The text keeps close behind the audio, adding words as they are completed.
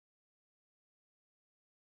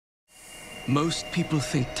Most people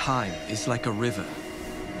think time is like a river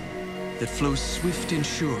that flows swift and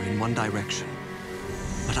sure in one direction.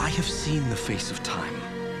 But I have seen the face of time,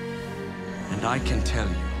 and I can tell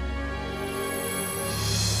you,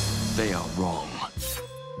 they are wrong.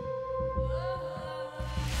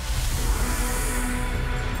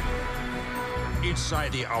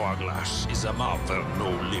 Inside the hourglass is a marvel no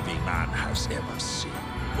living man has ever seen.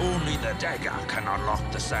 Only the dagger can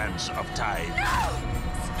unlock the sands of time. No!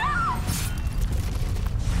 Stop!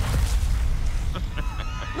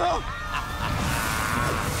 No!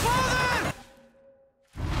 Father!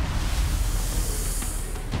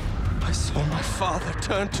 I saw my father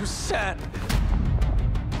turn to sand.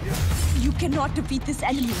 You cannot defeat this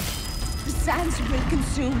enemy. The sands will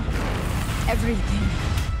consume everything.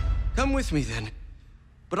 Come with me, then.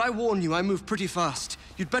 But I warn you, I move pretty fast.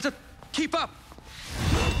 You'd better keep up!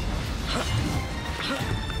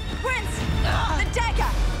 Prince! The dagger!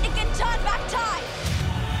 It can turn back time!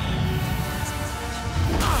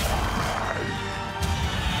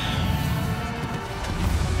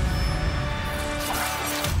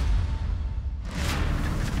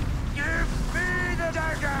 Give me the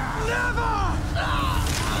dagger! Never!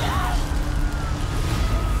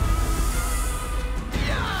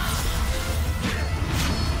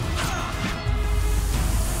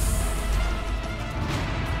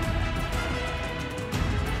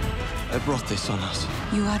 I brought this on us.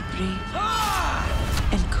 You are brave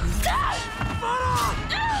and good.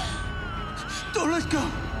 Don't let go!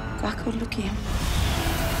 Quack or look him.